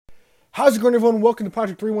How's it going, everyone? Welcome to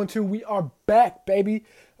Project 312. We are back, baby.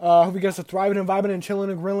 Hope you guys are thriving and vibing and chilling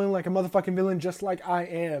and grilling like a motherfucking villain, just like I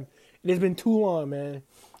am. It has been too long, man.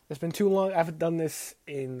 It's been too long. I haven't done this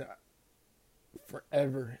in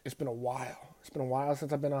forever. It's been a while. It's been a while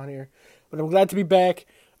since I've been on here. But I'm glad to be back.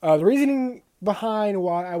 The reasoning behind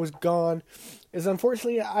why I was gone is,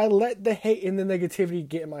 unfortunately, I let the hate and the negativity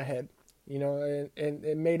get in my head. You know, and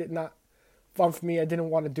it made it not fun for me. I didn't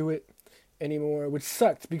want to do it anymore, which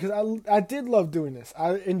sucked because I did love doing this.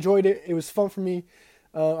 I enjoyed it. It was fun for me.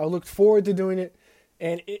 I looked forward to doing it,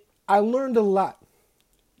 and I learned a lot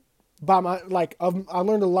I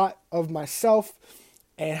learned a lot of myself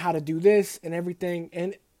and how to do this and everything.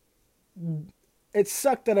 And it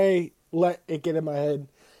sucked that I let it get in my head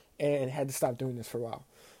and had to stop doing this for a while.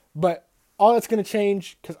 But all that's gonna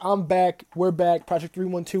change because I'm back. We're back. Project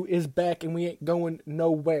 312 is back, and we ain't going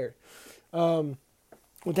nowhere.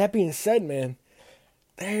 With that being said, man,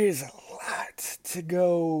 there's a lot to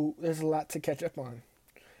go. There's a lot to catch up on.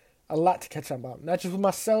 A lot to catch up on. Not just with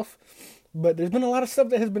myself, but there's been a lot of stuff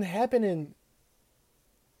that has been happening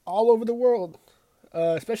all over the world,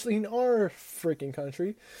 especially in our freaking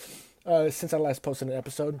country, since I last posted an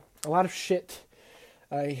episode. A lot of shit.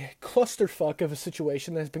 A clusterfuck of a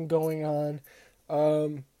situation that's been going on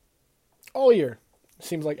all year.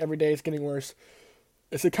 Seems like every day it's getting worse.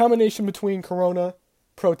 It's a combination between Corona,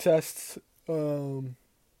 protests,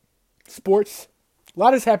 sports. A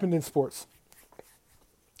lot has happened in sports.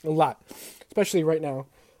 A lot. Especially right now.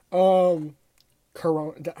 Corona.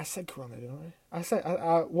 I said Corona, didn't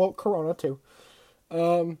I? Well, Corona too.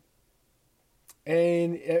 And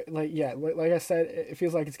like I said, it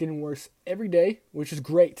feels like it's getting worse every day, which is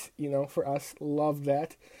great, for us. Love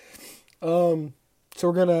that. So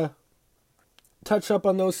we're gonna touch up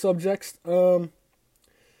on those subjects.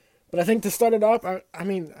 But I think to start it off, we're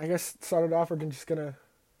just gonna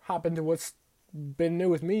hop into what's been new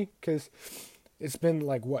with me, because it's been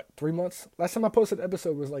 3 months? Last time I posted an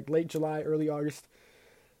episode was late July, early August.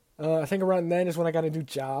 I think around then is when I got a new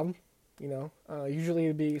job. Usually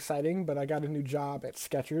it'd be exciting, but I got a new job at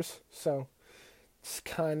Skechers, so it's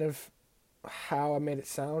kind of how I made it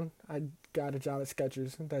sound. I got a job at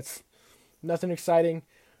Skechers. That's nothing exciting.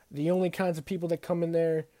 The only kinds of people that come in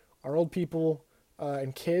there are old people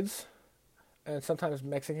and kids, and sometimes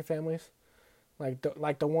Mexican families, like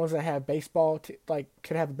the ones that have baseball,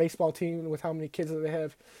 could have a baseball team with how many kids that they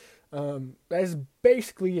have. That is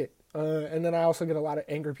basically it. And then I also get a lot of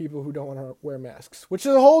angry people who don't want to wear masks, which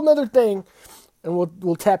is a whole nother thing, and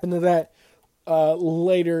we'll tap into that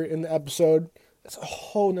later in the episode. It's a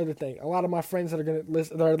whole nother thing. A lot of my friends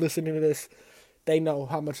that are listening to this, they know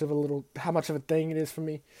how much of a thing it is for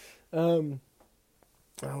me.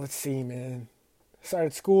 Let's see, man.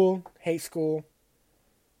 Started school, hate school.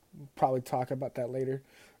 Probably talk about that later.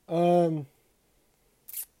 Yeah,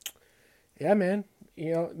 man.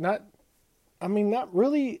 Not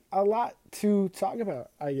really a lot to talk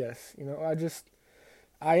about, I guess.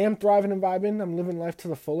 I am thriving and vibing. I'm living life to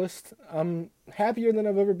the fullest. I'm happier than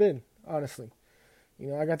I've ever been, honestly.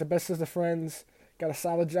 I got the best of the friends, got a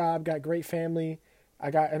solid job, got great family.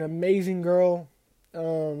 I got an amazing girl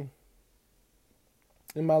in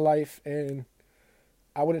my life, and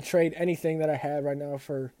I wouldn't trade anything that I have right now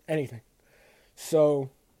for anything. So,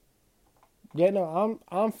 yeah, no,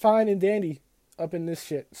 I'm fine and dandy up in this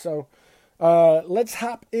shit. So, let's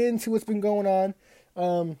hop into what's been going on.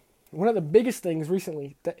 One of the biggest things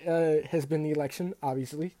recently that, has been the election,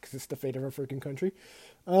 obviously, because it's the fate of our freaking country.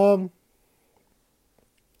 I'm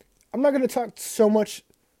not going to talk so much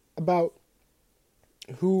about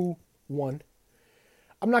who won.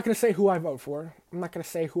 I'm not going to say who I vote for. I'm not going to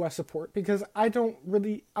say who I support, because I'm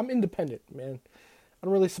independent, man. I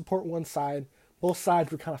don't really support one side. Both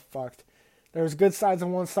sides were kind of fucked. There's good sides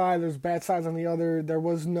on one side, there's bad sides on the other. There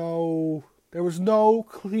was no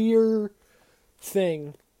clear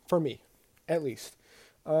thing for me, at least.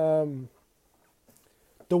 The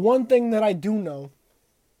one thing that I do know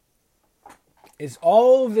is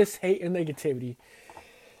all of this hate and negativity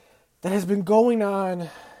that has been going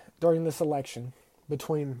on during this election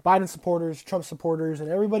between Biden supporters, Trump supporters, and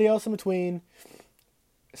everybody else in between.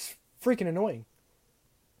 It's freaking annoying.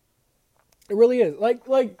 It really is.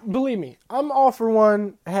 Believe me, I'm all for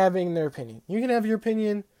one having their opinion. You can have your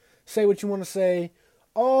opinion, say what you want to say,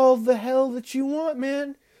 all the hell that you want,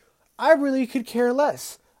 man. I really could care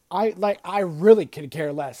less. I really could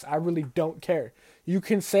care less. I really don't care. You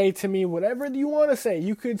can say to me whatever you want to say.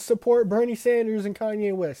 You could support Bernie Sanders and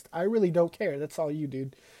Kanye West. I really don't care. That's all you,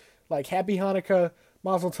 dude. Happy Hanukkah,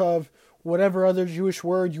 Mazel Tov, whatever other Jewish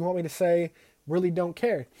word you want me to say, really don't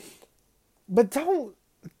care. But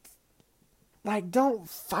Like, don't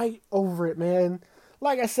fight over it, man.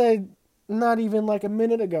 Like I said, not even like a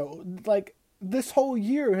minute ago, like, this whole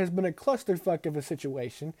year has been a clusterfuck of a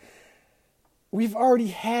situation. We've already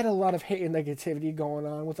had a lot of hate and negativity going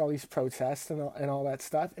on with all these protests and all that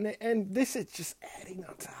stuff. And this is just adding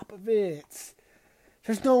on top of it.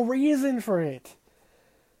 There's no reason for it.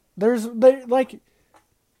 There's nothing,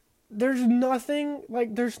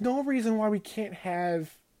 like, there's no reason why we can't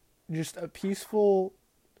have just a peaceful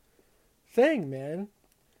thing, man.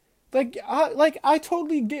 I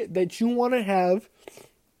totally get that you want to have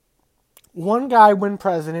one guy win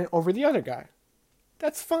president over the other guy.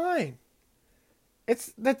 That's fine.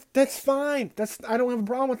 That's fine. I don't have a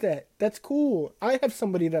problem with that. That's cool. I have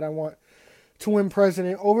somebody that I want to win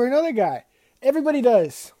president over another guy. Everybody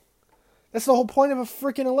does. That's the whole point of a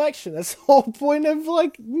freaking election. That's the whole point of,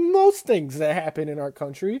 like, most things that happen in our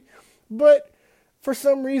country. But for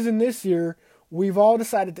some reason this year, we've all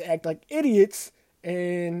decided to act like idiots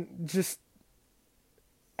and just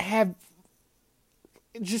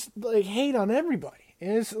like hate on everybody.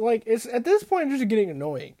 And it's at this point just getting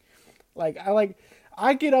annoying.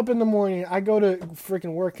 I get up in the morning, I go to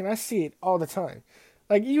freaking work, and I see it all the time.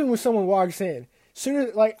 Like, even when someone walks in, soon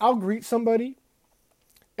as, like, I'll greet somebody,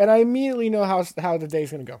 and I immediately know how the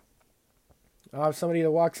day's gonna go. I'll have somebody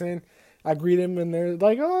that walks in, I greet them, and they're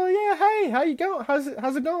like, "Oh yeah, hey, how you going? How's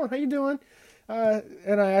it going? How you doing?"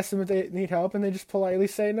 And I ask them if they need help, and they just politely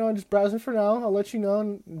say, "No, I'm just browsing for now. I'll let you know,"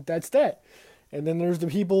 and that's that. And then there's the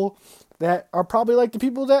people that are probably like the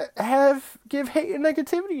people that give hate and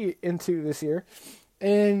negativity into this year,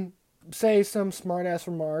 and say some smart ass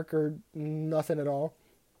remark or nothing at all.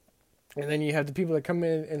 And then you have the people that come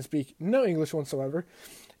in and speak no English whatsoever.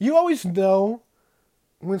 You always know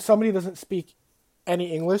when somebody doesn't speak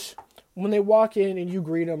any English when they walk in and you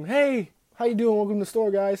greet them, "Hey, how you doing? Welcome to the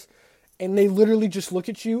store, guys." And they literally just look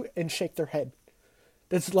at you and shake their head.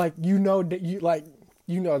 That's like, you know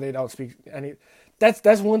they don't speak any.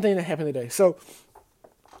 That's one thing that happened today. So,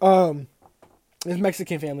 this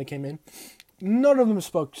Mexican family came in. None of them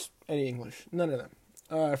spoke any English. None of them.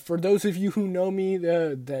 For those of you who know me,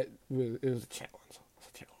 it was a challenge.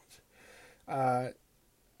 I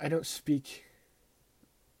don't speak.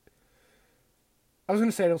 I was going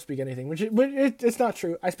to say I don't speak anything, but it's not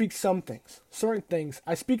true. I speak some things, certain things.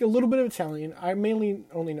 I speak a little bit of Italian. I mainly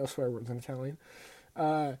only know swear words in Italian.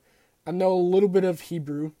 I know a little bit of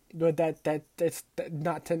Hebrew, but that's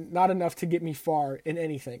not enough to get me far in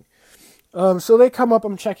anything. So they come up.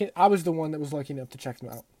 I'm checking. I was the one that was lucky enough to check them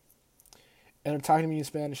out, and they're talking to me in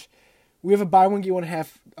Spanish. We have a buy one get one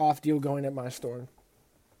half off deal going at my store,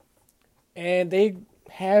 and they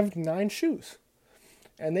have 9 shoes.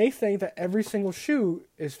 And they think that every single shoe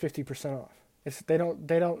is 50% off.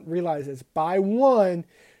 They don't realize it's buy one,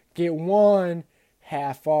 get one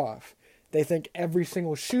half off. They think every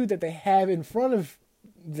single shoe that they have in front of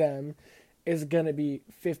them is gonna be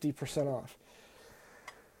 50% off.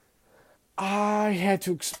 I had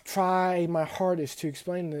to try my hardest to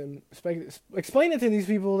explain it to these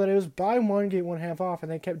people that it was buy one, get one half off,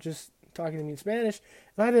 and they kept just talking to me in Spanish,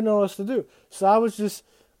 and I didn't know what else to do. So I was just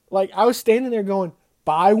I was standing there going,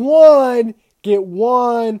 "Buy one, get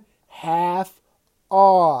one half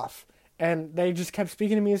off." And they just kept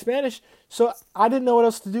speaking to me in Spanish. So I didn't know what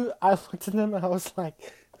else to do. I looked at them and I was like,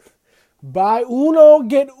 "Buy uno,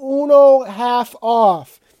 get uno half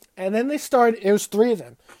off." And then it was 3 of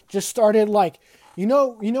them, just started you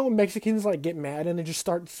know when Mexicans get mad and they just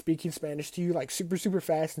start speaking Spanish to you super, super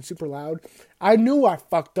fast and super loud? I knew I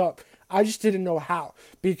fucked up. I just didn't know how,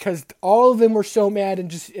 because all of them were so mad,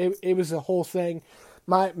 and just it was a whole thing.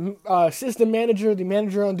 My assistant manager, the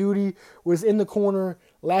manager on duty, was in the corner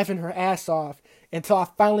laughing her ass off until I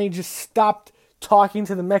finally just stopped talking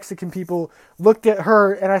to the Mexican people, looked at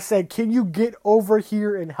her, and I said, "Can you get over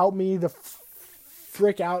here and help me the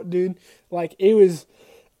frick out, dude?" It was...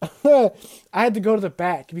 I had to go to the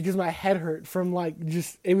back because my head hurt from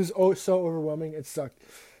it was so overwhelming. It sucked.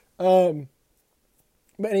 But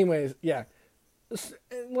anyways, yeah.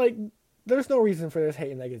 There's no reason for this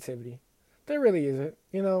hate and negativity. There really isn't,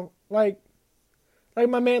 like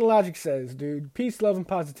my man Logic says, dude. Peace, love, and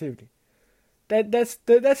positivity. That's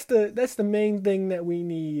the main thing that we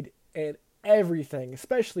need in everything,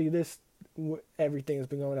 especially everything that's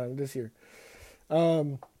been going on this year.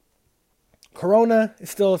 Corona is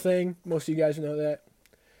still a thing. Most of you guys know that.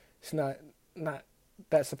 It's not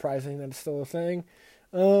that surprising that it's still a thing.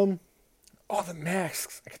 The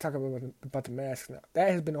masks. I can talk about the masks now. That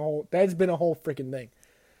has been a whole freaking thing.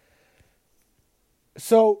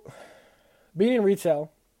 So, being in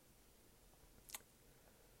retail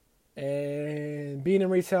when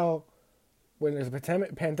there's a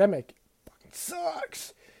pandemic fucking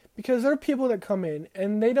sucks. Because there are people that come in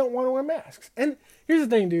and they don't want to wear masks. And here's the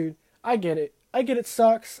thing, dude. I get it. It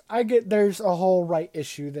sucks. I get there's a whole right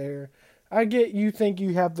issue there. I get you think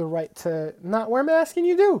you have the right to not wear a mask, and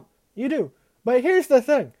you do. You do. But here's the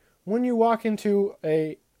thing. When you walk into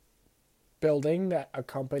a building that a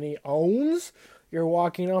company owns, you're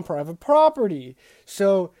walking on private property.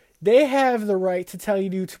 So they have the right to tell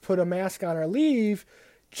you to put a mask on or leave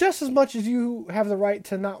just as much as you have the right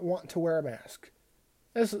to not want to wear a mask.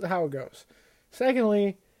 That's how it goes.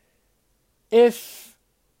 Secondly, if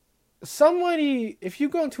you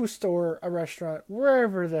go into a store, a restaurant,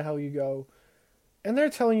 wherever the hell you go, and they're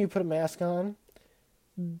telling you to put a mask on,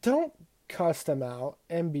 don't cuss them out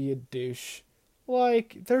and be a douche.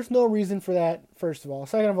 Like, there's no reason for that, first of all.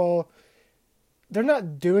 Second of all, they're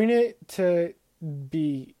not doing it to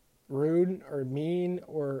be rude or mean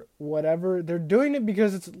or whatever. They're doing it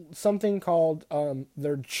because it's something called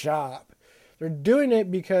their job. They're doing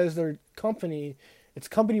it because their company, it's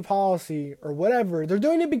company policy or whatever. They're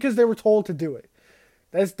doing it because they were told to do it.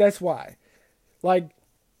 That's why. Like,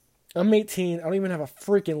 I'm 18. I don't even have a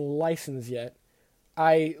freaking license yet.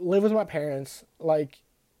 I live with my parents. Like,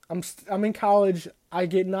 I'm in college. I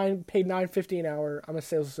get paid $9.50 an hour. I'm a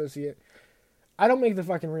sales associate. I don't make the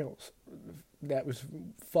fucking rules. That was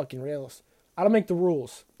fucking reals. I don't make the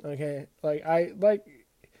rules. Okay,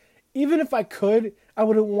 even if I could, I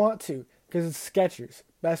wouldn't want to because it's Skechers.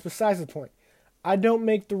 That's besides the point. I don't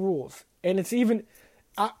make the rules, and it's even.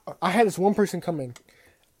 I had this one person come in.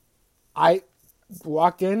 I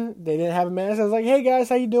walked in. They didn't have a mask. I was like, "Hey guys,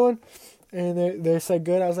 how you doing?" And they said,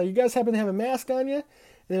 "Good." I was like, "You guys happen to have a mask on you?" And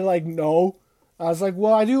they're like, "No." I was like,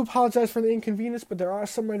 "Well, I do apologize for the inconvenience, but there are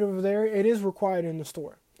some right over there. It is required in the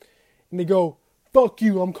store." And they go, "Fuck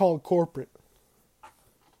you, I'm calling corporate."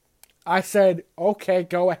 I said, "Okay,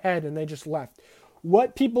 go ahead," and they just left.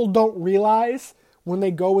 What people don't realize when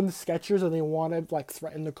they go in the Skechers and they want to like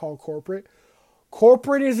threaten to call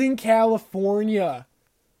corporate is in California.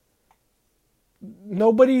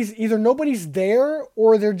 Nobody's there,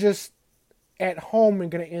 or they're just at home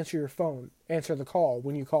and going to answer the call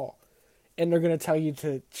when you call. And they're going to tell you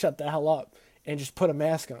to shut the hell up and just put a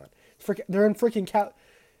mask on. They're in freaking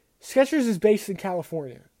Skechers is based in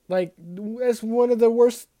California. Like, that's one of the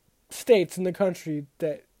worst states in the country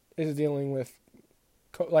that is dealing with,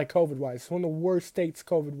 COVID-wise. It's one of the worst states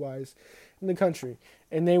COVID-wise in the country.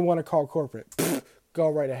 And they want to call corporate. Pfft, go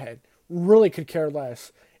right ahead. Really could care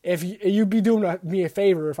less. If you'd be doing me a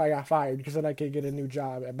favor if I got fired, because then I could get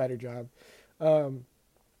a better job.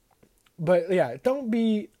 But yeah, don't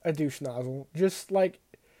be a douche nozzle. Just like,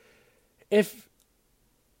 if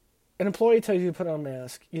an employee tells you to put on a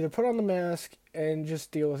mask, either put on the mask and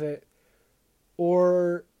just deal with it,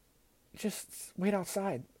 or just wait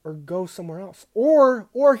outside or go somewhere else. Or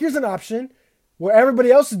here's an option, what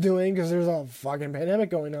everybody else is doing because there's a fucking pandemic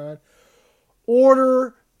going on.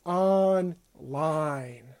 Order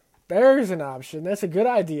online. There's an option. That's a good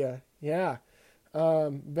idea. Yeah.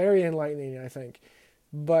 Very enlightening, I think.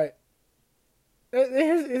 But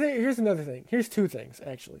here's another thing. Here's two things,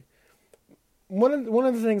 actually. One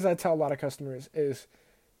of the things I tell a lot of customers is,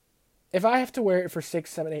 if I have to wear it for 6,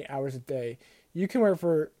 7, 8 hours a day, you can wear it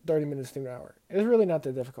for 30 minutes to an hour. It's really not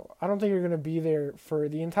that difficult. I don't think you're going to be there for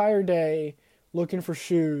the entire day looking for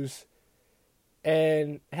shoes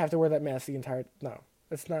and have to wear that mask the entire... No.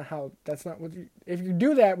 That's not what you... If you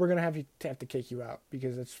do that, we're going to have to kick you out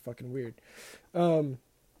because it's fucking weird.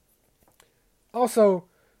 Also,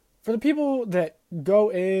 for the people that go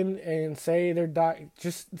in and say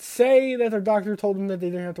just say that their doctor told them that they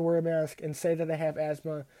didn't have to wear a mask and say that they have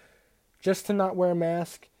asthma just to not wear a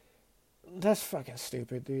mask, that's fucking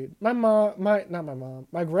stupid, dude. My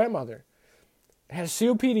grandmother has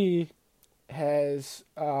COPD, has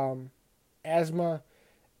asthma,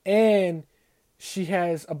 and she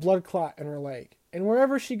has a blood clot in her leg. And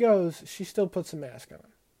wherever she goes, she still puts a mask on.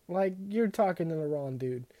 Like, you're talking to the wrong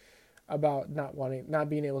dude about not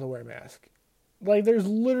being able to wear a mask. Like, there's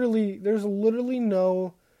literally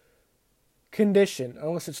no condition,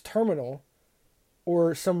 unless it's terminal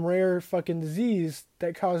or some rare fucking disease,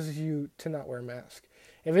 that causes you to not wear a mask.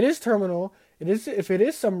 If it is terminal, if it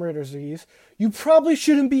is some rare disease, you probably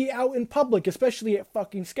shouldn't be out in public, especially at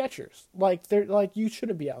fucking Skechers. You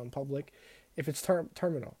shouldn't be out in public if it's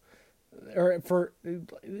terminal. Or for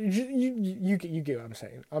you get what I'm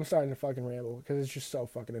saying. I'm starting to fucking ramble because it's just so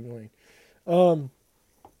fucking annoying.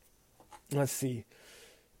 Let's see.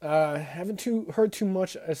 Haven't heard too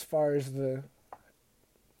much as far as the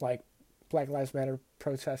Black Lives Matter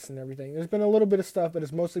protests and everything. There's been a little bit of stuff, but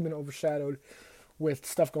it's mostly been overshadowed with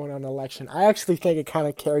stuff going on in the election. I actually think it kind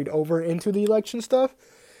of carried over into the election stuff,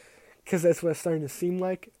 because that's what it's starting to seem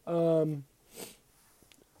like.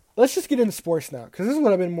 Let's just get into sports now, because this is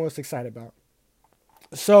what I've been most excited about.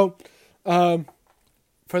 So,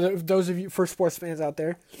 those of you, for sports fans out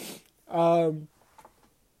there,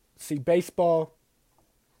 see baseball.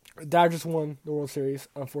 Dodgers won the World Series,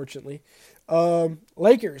 unfortunately.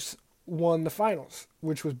 Lakers won the finals,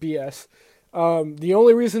 which was BS. The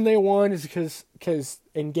only reason they won is because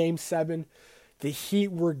in Game 7, the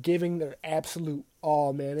Heat were giving their absolute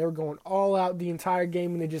all, man. They were going all out the entire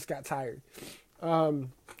game, and they just got tired.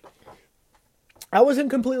 I wasn't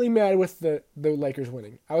completely mad with the Lakers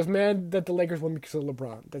winning. I was mad that the Lakers won because of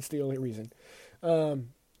LeBron. That's the only reason. Kobe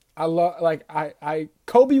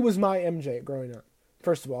was my MJ growing up,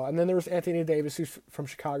 first of all. And then there was Anthony Davis, who's from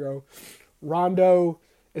Chicago. Rondo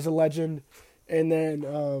is a legend. And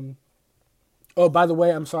then, by the way,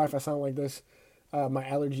 I'm sorry if I sound like this. My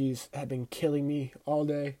allergies have been killing me all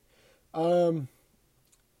day.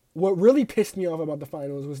 What really pissed me off about the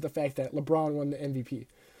finals was the fact that LeBron won the MVP.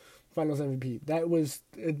 Finals MVP. That was,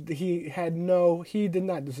 he did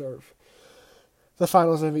not deserve the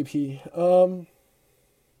Finals MVP.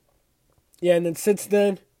 And then since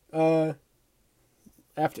then,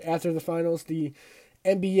 after the finals, the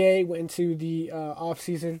NBA went into the off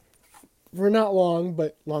season for not long,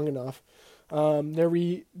 but long enough. They're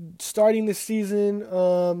restarting the season.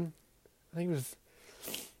 I think it was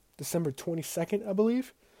December 22nd, I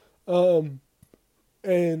believe. And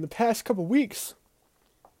the past couple weeks,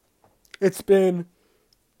 it's been,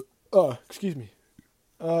 excuse me,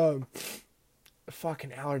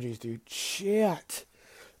 fucking allergies, dude. Shit.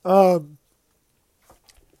 Past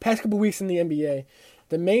couple weeks in the NBA,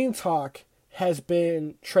 the main talk has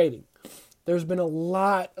been trading. There's been a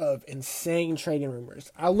lot of insane trading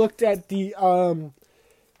rumors. I looked at the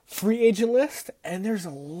free agent list, and there's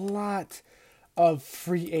a lot of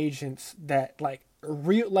free agents that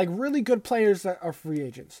really good players that are free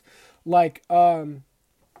agents. Like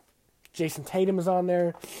Jason Tatum is on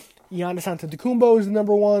there. Giannis Antetokounmpo is the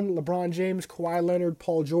number one. LeBron James, Kawhi Leonard,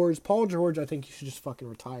 Paul George. Paul George, I think he should just fucking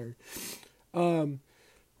retire. And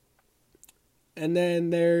then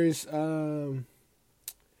there's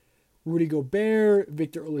Rudy Gobert,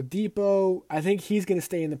 Victor Oladipo. I think he's going to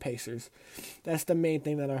stay in the Pacers. That's the main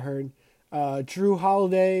thing that I heard. Drew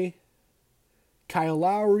Holiday, Kyle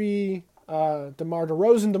Lowry, DeMar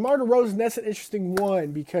DeRozan. DeMar DeRozan, that's an interesting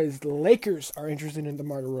one because the Lakers are interested in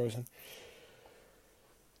DeMar DeRozan.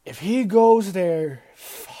 If he goes there,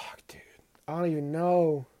 fuck, dude, I don't even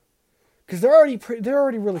know, because they're already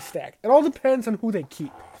really stacked. It all depends on who they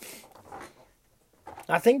keep.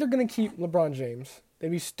 I think they're gonna keep LeBron James. They'd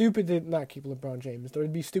be stupid to not keep LeBron James.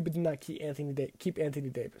 They'd be stupid to not keep Anthony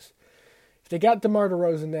Davis. If they got DeMar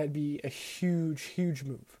DeRozan, that'd be a huge, huge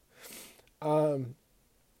move.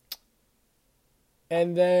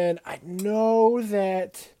 And then I know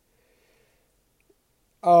that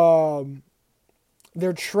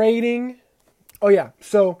they're trading. Oh yeah,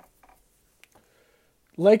 so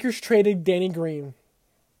Lakers traded Danny Green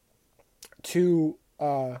to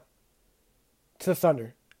the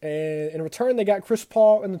Thunder, and in return they got Chris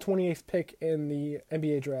Paul and the 28th pick in the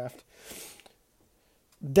NBA draft.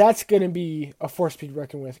 That's gonna be a force to be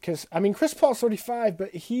reckoned with, because Chris Paul's 35,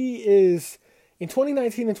 but he is. In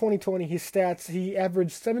 2019 and 2020, his stats, he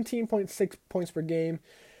averaged 17.6 points per game.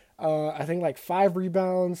 I think like 5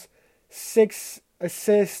 rebounds, 6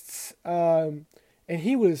 assists, and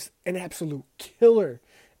he was an absolute killer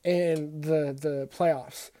in the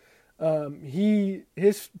playoffs.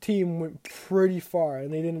 His team went pretty far,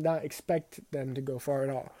 and they did not expect them to go far at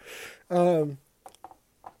all. And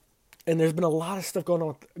there's been a lot of stuff going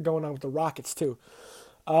on with the Rockets too.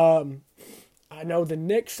 I know the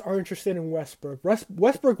Knicks are interested in Westbrook.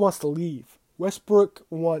 Westbrook wants to leave. Westbrook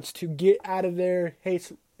wants to get out of there.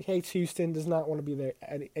 Hates Houston. Does not want to be there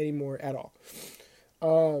anymore at all.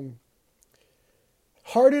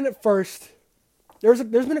 Harden at first. There's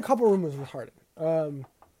been a couple rumors with Harden.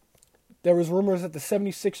 There was rumors that the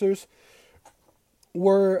 76ers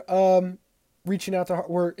were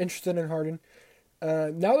were interested in Harden.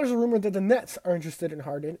 Now there's a rumor that the Nets are interested in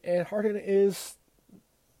Harden, and Harden is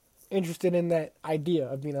interested in that idea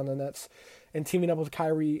of being on the Nets and teaming up with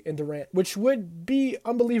Kyrie and Durant, which would be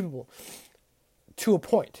unbelievable to a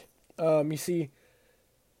point. You see,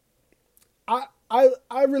 I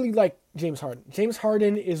really like James Harden. James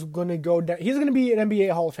Harden is going to go down. He's going to be an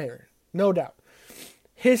NBA Hall of Famer, no doubt.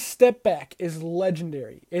 His step back is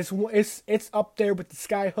legendary. It's up there with the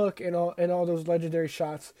sky hook and all those legendary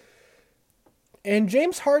shots. And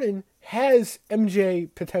James Harden has MJ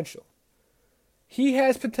potential. He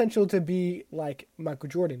has potential to be like Michael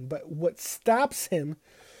Jordan, but what stops him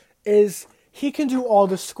is he can do all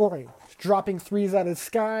the scoring. Dropping threes out of the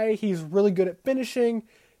sky. He's really good at finishing,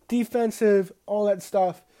 defensive, all that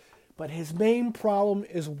stuff. But his main problem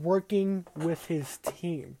is working with his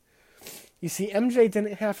team. You see, MJ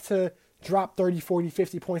didn't have to drop 30, 40,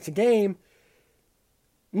 50 points a game.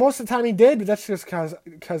 Most of the time he did, but that's just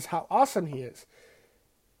because how awesome he is.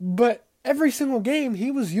 But every single game,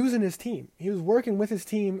 he was using his team. He was working with his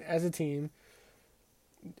team as a team.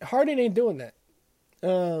 Harden ain't doing that.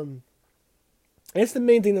 It's the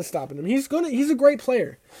main thing that's stopping him. He's a great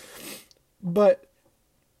player. But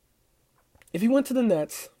if he went to the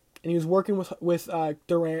Nets and he was working with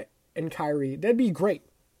Durant and Kyrie, that'd be great.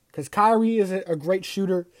 Because Kyrie is a great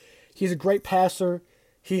shooter. He's a great passer.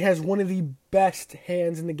 He has one of the best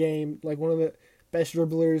hands in the game, like one of the best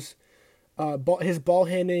dribblers. His ball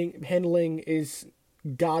handling is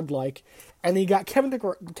godlike. And he got Kevin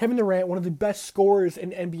Durant, one of the best scorers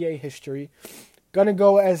in NBA history. Gonna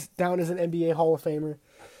go down as an NBA Hall of Famer.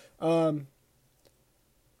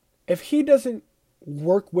 If he doesn't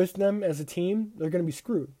work with them as a team, they're gonna be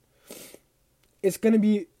screwed. He's gonna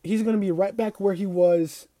be right back where he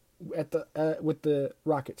was with the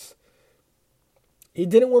Rockets. He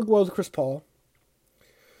didn't work well with Chris Paul,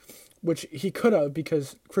 which he could have,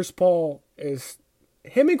 because Chris Paul should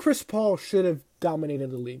have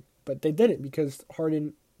dominated the league, but they didn't because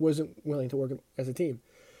Harden wasn't willing to work as a team.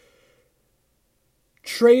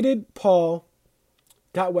 Traded Paul,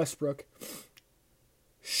 got Westbrook.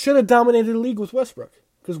 Should have dominated the league with Westbrook,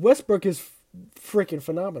 because Westbrook is freaking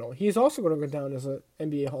phenomenal. He is also going to go down as an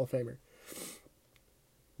NBA Hall of Famer,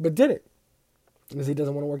 but didn't, because he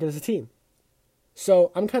doesn't want to work as a team.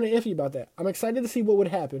 So I'm kind of iffy about that. I'm excited to see what would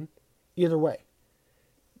happen either way,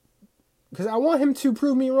 because I want him to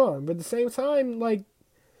prove me wrong, but at the same time, like,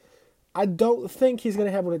 I don't think he's going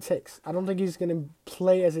to have what it takes. I don't think he's going to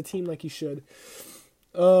play as a team like he should.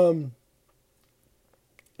 And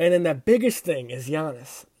then the biggest thing is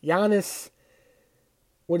Giannis. Giannis,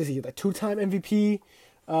 what is he, the 2-time MVP?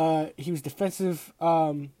 He was defensive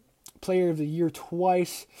player of the year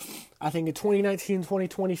twice. I think in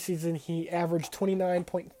 2019-2020 season, he averaged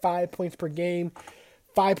 29.5 points per game,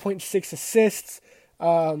 5.6 assists.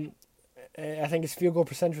 I think his field goal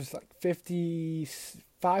percentage was like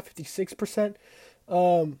 56%.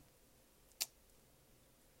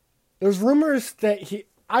 There's rumors that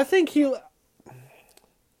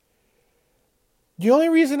the only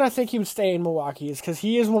reason I think he would stay in Milwaukee is because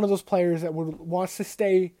he is one of those players that wants to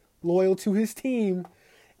stay loyal to his team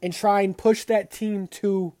and try and push that team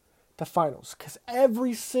to the finals. Because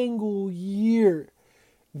every single year,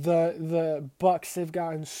 the Bucks have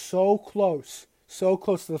gotten so close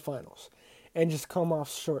to the finals, and just come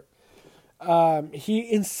off short.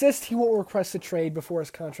 He insists he won't request a trade before his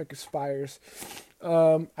contract expires.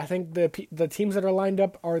 I think the teams that are lined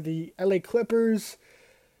up are the LA Clippers,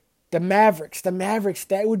 the Mavericks. The Mavericks,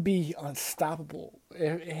 that would be unstoppable.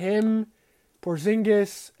 Him,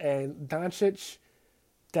 Porzingis, and Doncic,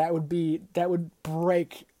 that would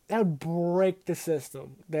break the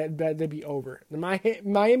system. That'd be over. The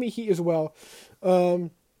Miami Heat as well.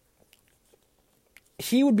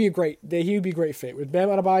 He would be a great fit with Bam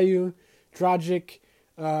Adebayo, Dragic,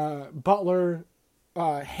 Butler,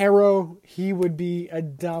 Harrow. He would be a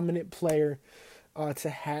dominant player to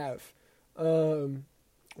have.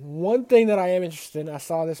 One thing that I am interested in, I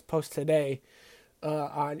saw this post today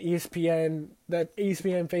on ESPN, that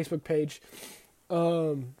ESPN Facebook page.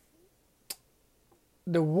 The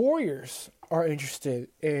Warriors are interested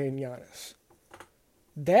in Giannis.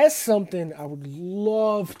 That's something I would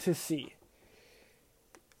love to see.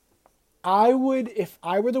 If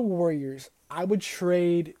I were the Warriors, I would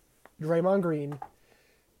trade Draymond Green,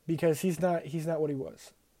 because he's not what he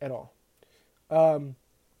was at all. I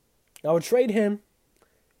would trade him,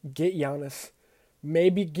 get Giannis,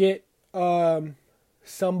 maybe get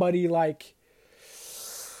somebody like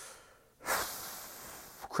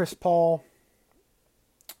Chris Paul.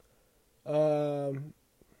 There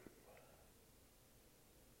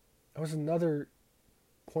was another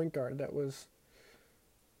point guard that was.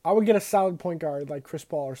 I would get a solid point guard like Chris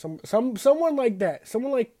Paul, or someone like that,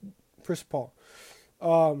 someone like Chris Paul,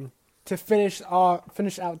 to finish out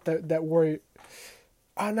that Warrior.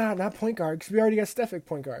 Not point guard, because we already got Steph at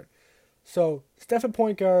point guard. So Steph at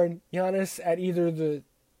point guard, Giannis at either the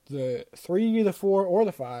 3, the 4, or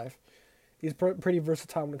the 5. He's pretty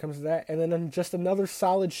versatile when it comes to that. And then just another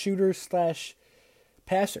solid shooter /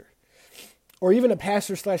 passer, or even a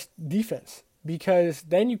passer / defense. Because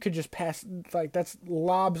then you could just pass, like, that's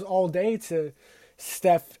lobs all day to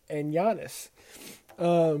Steph and Giannis.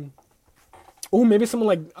 Maybe someone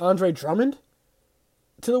like Andre Drummond.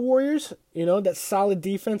 to the Warriors. You know, that solid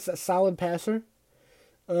defense, that solid passer.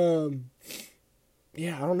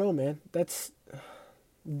 Yeah, I don't know, man. That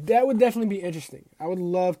would definitely be interesting. I would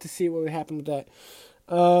love to see what would happen with that.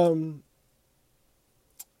 And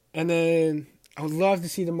then I would love to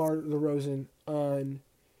see DeMar DeRozan on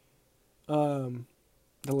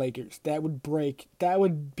the Lakers. That would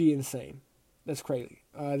be insane. That's crazy.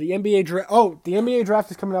 The NBA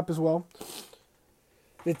draft is coming up as well.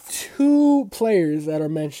 The two players that are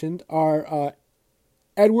mentioned are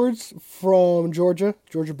Edwards from Georgia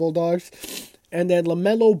Bulldogs, and then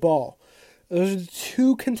LaMelo Ball. Those are the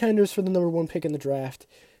two contenders for the number 1 pick in the draft.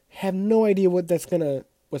 Have no idea what's gonna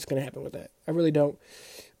happen with that. I really don't.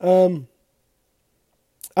 I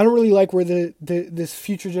don't really like where this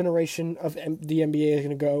future generation of the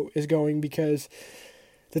NBA is going because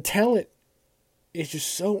the talent is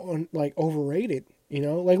just so overrated. You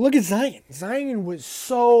know, like look at Zion. Zion was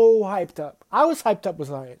so hyped up. I was hyped up with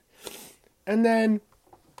Zion, and then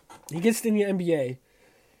he gets in the NBA,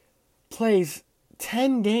 plays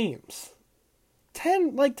 10 games,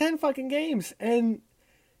 10 fucking games, and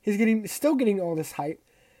he's still getting all this hype.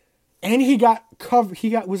 And he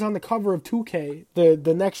was on the cover of 2K,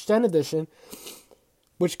 the next gen edition,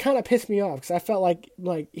 which kind of pissed me off because I felt like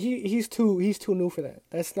he's too new for that.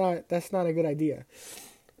 That's not a good idea.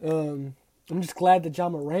 I'm just glad that Ja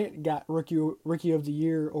Morant got rookie of the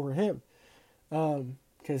year over him,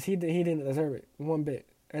 because he didn't deserve it one bit.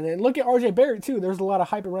 And then look at RJ Barrett too. There's a lot of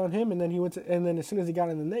hype around him, and then and then as soon as he got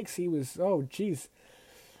in the Knicks, he was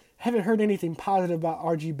haven't heard anything positive about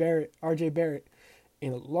RJ Barrett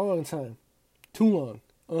in a long time. Too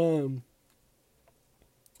long.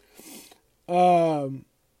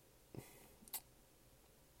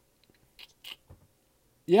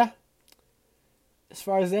 Yeah. As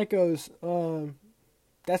far as that goes,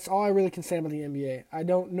 that's all I really can say about the NBA. I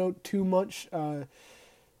don't know too much.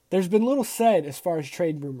 There's been little said as far as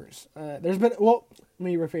trade rumors. Let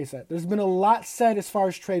me rephrase that. There's been a lot said as far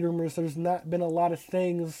as trade rumors. There's not been a lot of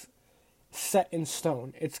things set in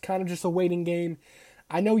stone. It's kind of just a waiting game.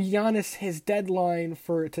 I know Giannis, his deadline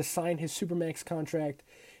to sign his Supermax contract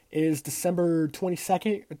is December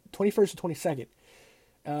 21st or 22nd.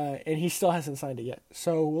 And he still hasn't signed it yet.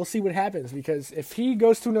 So we'll see what happens, because if he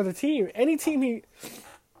goes to another team, not any team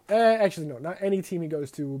he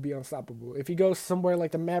goes to will be unstoppable. If he goes somewhere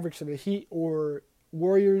like the Mavericks or the Heat or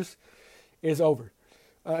Warriors, it's over.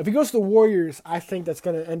 If he goes to the Warriors, I think that's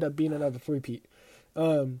going to end up being another three-peat,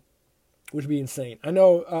 which would be insane. I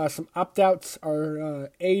know some opt-outs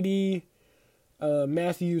are AD,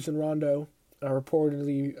 Matthews, and Rondo are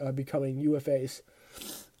reportedly becoming UFAs.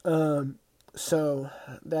 So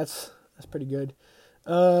that's pretty good.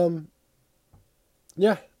 Yeah,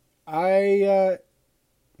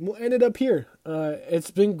 we'll end it up here.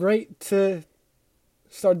 It's been great to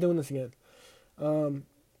start doing this again.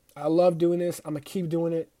 I love doing this. I'm gonna keep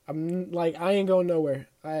doing it. I ain't going nowhere.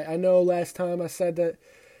 I know last time I said that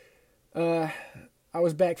I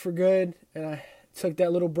was back for good and I took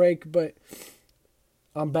that little break, but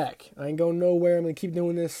I'm back. I ain't going nowhere. I'm gonna keep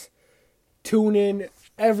doing this. Tune in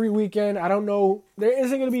every weekend. I don't know. There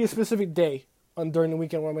isn't going to be a specific day during the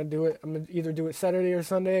weekend when I'm going to do it. I'm going to either do it Saturday or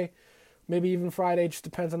Sunday, maybe even Friday. It just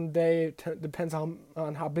depends on the day. It depends on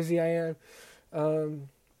how busy I am.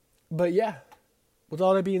 But yeah, with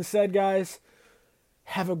all that being said, guys,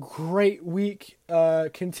 have a great week.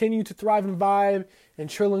 Continue to thrive and vibe and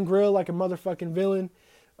chill and grill like a motherfucking villain.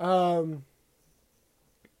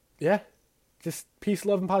 Yeah, just peace,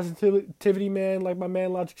 love, and positivity, man. Like my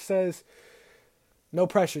man Logic says. No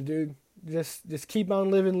pressure, dude. Just keep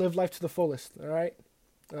on living, live life to the fullest, all right?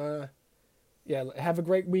 Yeah, have a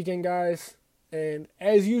great weekend, guys. And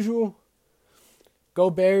as usual, go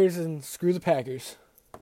Bears and screw the Packers.